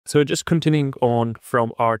So just continuing on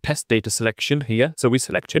from our test data selection here. So we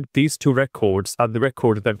selected these two records are the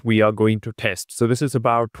records that we are going to test. So this is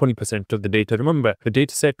about 20% of the data. Remember, the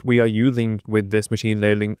data set we are using with this machine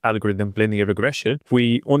learning algorithm linear regression,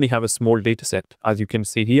 we only have a small data set. As you can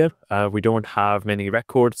see here, we don't have many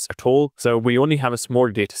records at all. So we only have a small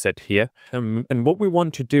data set here. And what we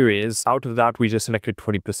want to do is, out of that, we just selected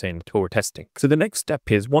 20% for testing. So the next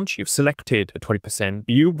step is, once you've selected 20%,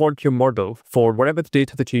 you want your model for whatever the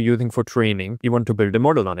data that you're using for training, you want to build a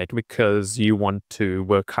model on it because you want to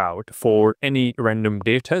work out for any random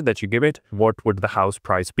data that you give it, what would the house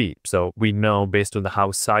price be? So we know based on the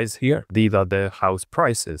house size here, these are the house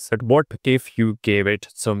prices. But what if you gave it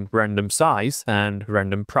some random size and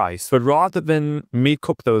random price? But rather than make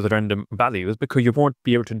up those random values, because you won't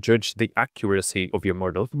be able to judge the accuracy of your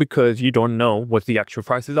model because you don't know what the actual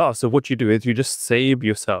prices are. So what you do is you just save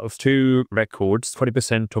yourself two records,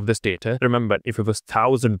 20% of this data. Remember, if it was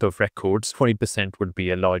thousands of records, 20% would be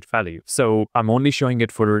a large value. So I'm only showing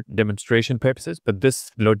it for demonstration purposes, but this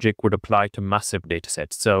logic would apply to massive data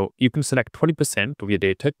sets. So you can select 20% of your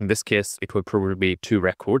data. In this case, it will probably be two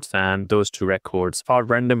records, and those two records are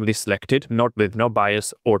randomly selected, not with no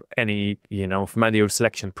bias or any, manual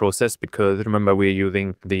selection process, because remember, we're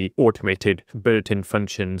using the automated built-in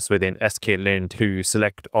functions within sklearn to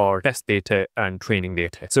select our test data and training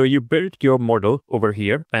data. So you build your model over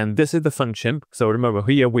here, and this is the function. So remember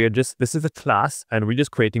here, this is a class, and we're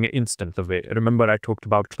just creating an instance of it. Remember, I talked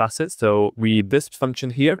about classes. So this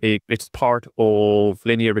function here, it's part of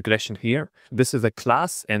linear regression here. This is a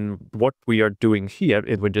class, and what we are doing here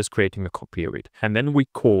is we're just creating a copy of it. And then we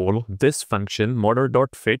call this function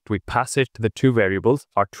model.fit. We pass it to the two variables,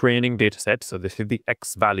 our training data set. So this is the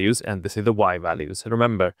X values and this is the Y values.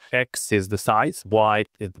 Remember, X is the size, Y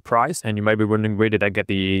is the price. And you might be wondering, where did I get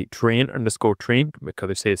the train_train? Because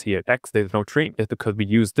it says here X, there's no train. It's because we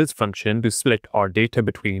use this function to split our data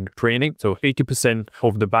between training. So 80%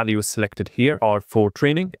 of the values selected here are for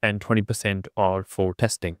training and 20% are for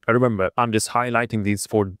testing. Remember, I'm just highlighting these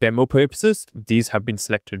for demo purposes. These have been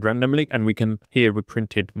selected randomly, and we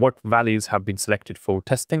printed what values have been selected for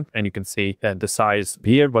testing. And you can see that the size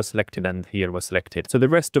here was selected and here was selected. So the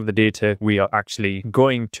rest of the data we are actually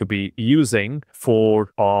going to be using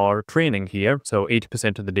for our training here. So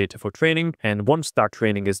 80% of the data for training. And once that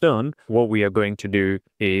training is done, what we are going to do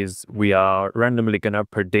is we are randomly going to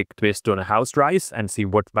predict based on a house price and see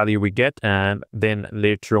what value we get. And then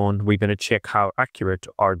later on, we're going to check how accurate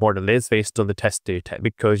our model is based on the test data,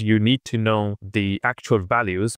 because you need to know the actual values